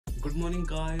Good morning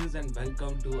guys and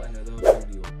welcome to another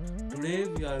video. Today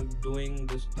we are doing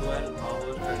this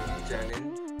 12-hour study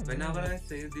challenge. Whenever I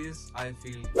say this, I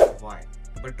feel why.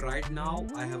 But right now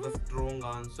I have a strong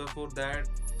answer for that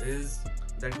is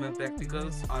that my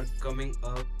practicals are coming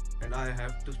up and I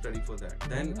have to study for that.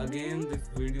 Then again this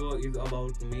video is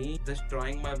about me just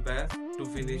trying my best to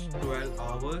finish 12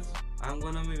 hours. I'm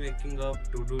gonna be making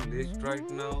up to-do list right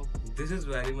now. This is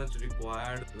very much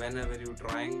required whenever you're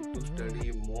trying to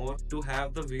study more to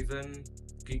have the vision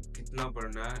कि कितना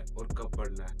पढ़ना है और कब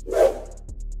पढ़ना है.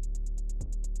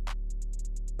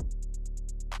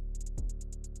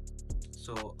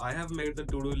 So I have made the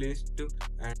to-do list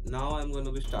and now I'm going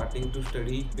to be starting to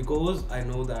study because I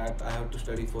know that I have to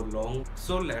study for long.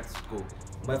 So let's go.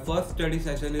 My first study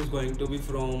session is going to be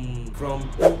from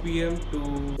 2 p.m.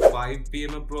 to 5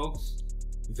 p.m. approx,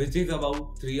 which is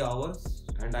about 3 hours.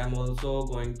 And I'm also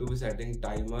going to be setting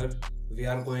timer. We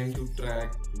are going to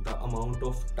track the amount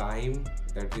of time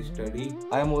that we study.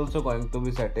 I am also going to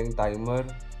be setting timer.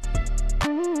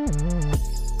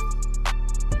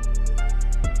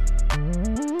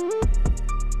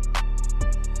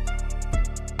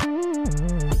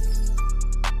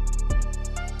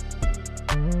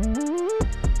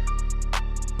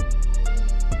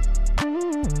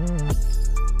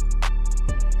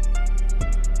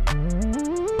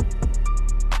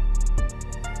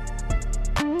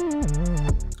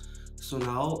 So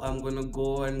now I'm gonna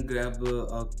go and grab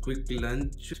a quick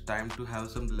lunch. It's time to have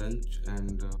some lunch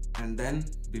and then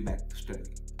be back to study.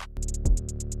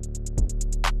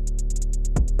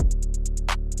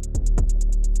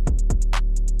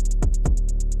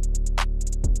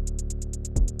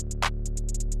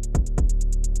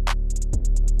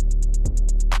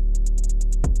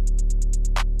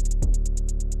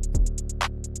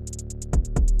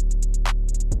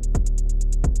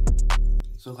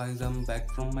 So guys, I'm back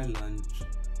from my lunch.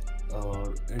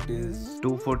 It is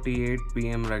 2:48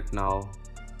 p.m. right now.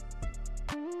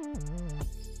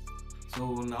 So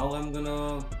now I'm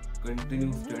gonna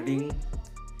continue studying.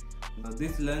 Now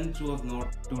this lunch was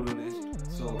not to-do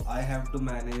list, so I have to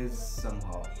manage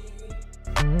somehow.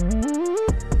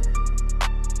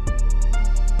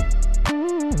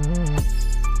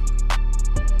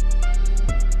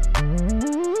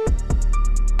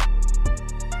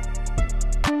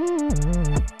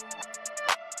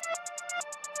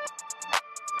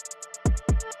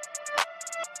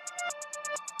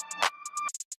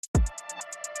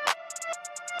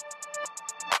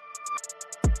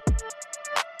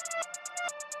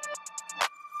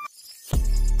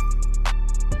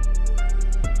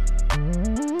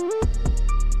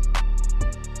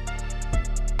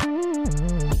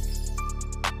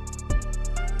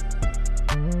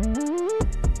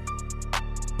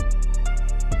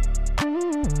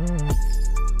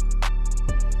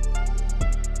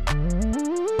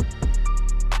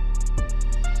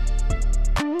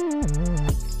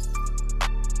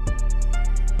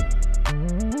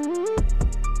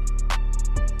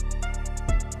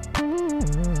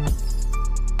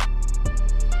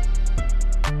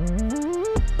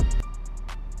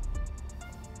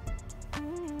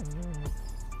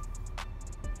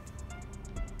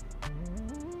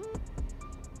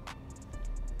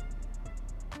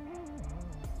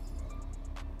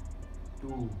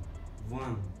 Two,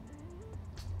 one.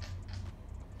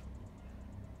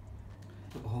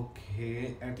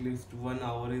 Okay, at least 1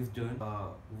 hour is done.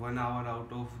 1 hour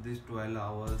out of this 12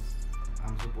 hours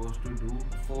I'm supposed to do.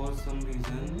 For some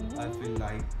reason I feel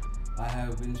like I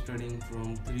have been studying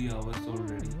from 3 hours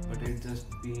already, but it's just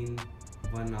been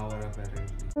 1 hour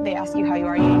apparently. They ask you how you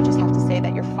are, you just have to say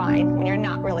that you're fine when you're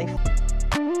not really.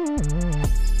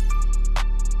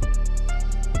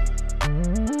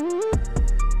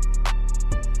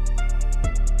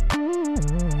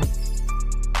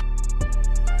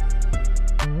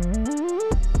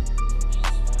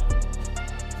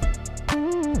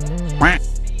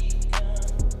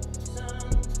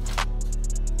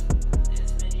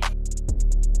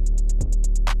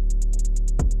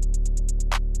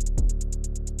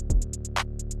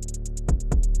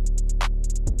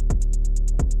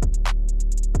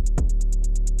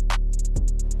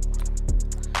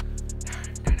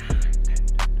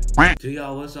 Three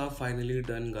hours are finally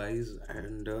done guys,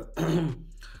 and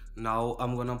now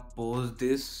I'm gonna pause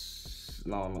this.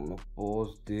 Now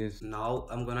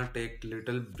I'm gonna take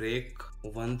little break.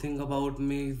 One thing about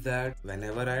me is that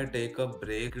whenever I take a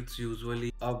break, it's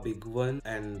usually a big one,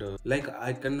 and like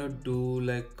I cannot do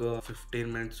like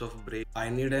 15 minutes of break. I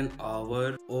need an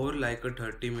hour or like a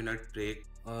 30-minute break.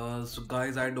 So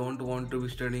guys, I don't want to be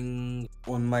studying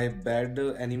on my bed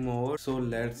anymore, so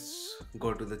let's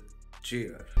go to the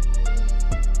chair.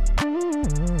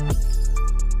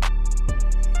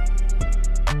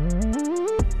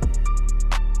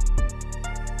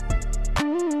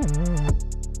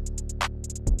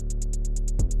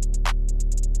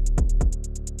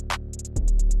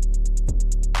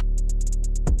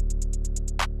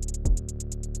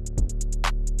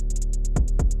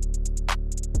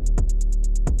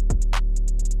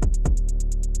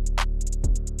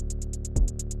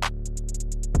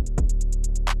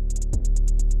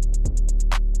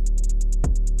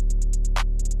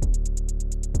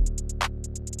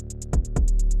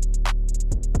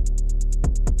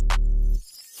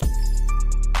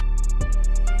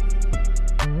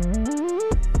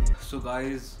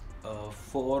 guys,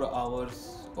 4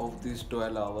 hours of these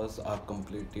 12 hours are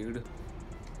completed.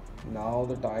 Now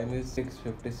the time is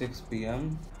 6:56 p.m.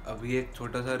 अभी एक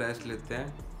छोटा सा rest लेते हैं.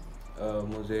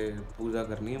 मुझे पूजा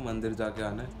करनी है, मंदिर जाके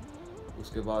आना है.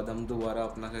 उसके बाद हम दोबारा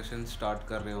अपना सेशन स्टार्ट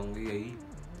कर रहे होंगे. यही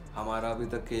हमारा अभी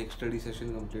तक एक स्टडी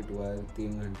सेशन कंप्लीट हुआ है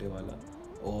 3 घंटे वाला,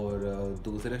 और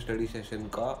दूसरे स्टडी सेशन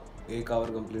का 1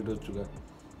 आवर कंप्लीट हो चुका है.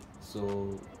 सो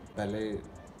पहले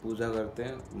पूजा करते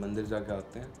हैं, मंदिर जाके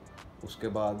आते हैं. उसके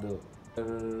बाद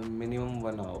minimum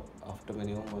 1 our, after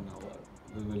minimum 1 our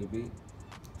we will be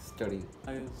study.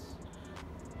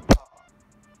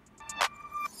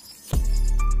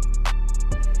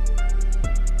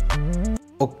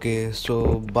 Okay, so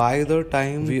by the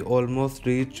time we almost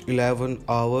reached 11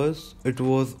 hours, it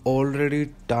was already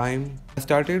time. I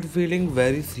started feeling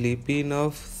very sleepy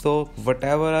enough, so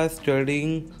whatever I was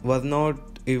studying was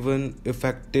not even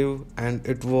effective,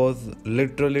 and it was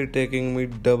literally taking me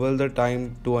double the time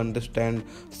to understand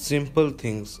simple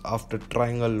things after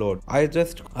trying a lot. I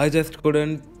just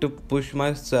couldn't push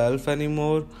myself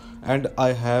anymore, and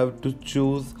I have to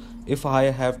choose if I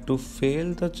have to fail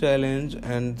the challenge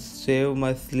and save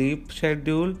my sleep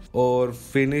schedule, or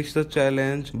finish the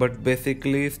challenge but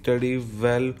basically study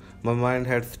well. My mind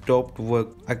had stopped work.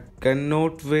 I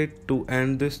cannot wait to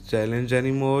end this challenge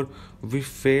anymore. We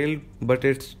failed, but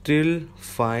it's still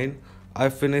fine. I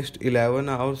finished 11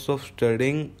 hours of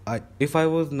studying. If I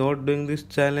was not doing this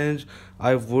challenge,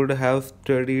 I would have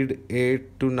studied 8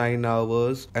 to 9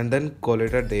 hours and then call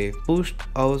it a day. Pushed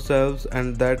ourselves,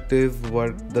 and that is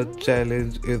what the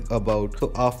challenge is about. So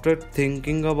after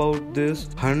thinking about this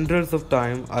hundreds of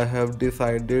times, I have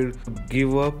decided to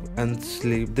give up and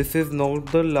sleep. This is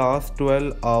not the last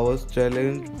 12 hours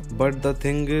challenge, but the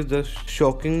thing is just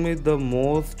shocking me the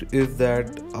most is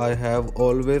that I have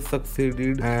always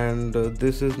succeeded, and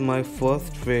this is my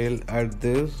first fail at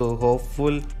this. So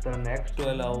hopeful the next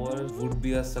 12 hours would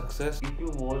be a success. If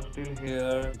you watch till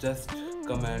here, just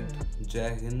comment Jai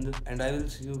Hind, and I will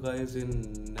see you guys in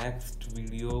next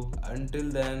video. Until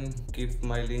then, keep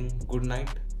smiling, good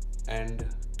night, and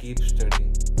keep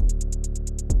studying.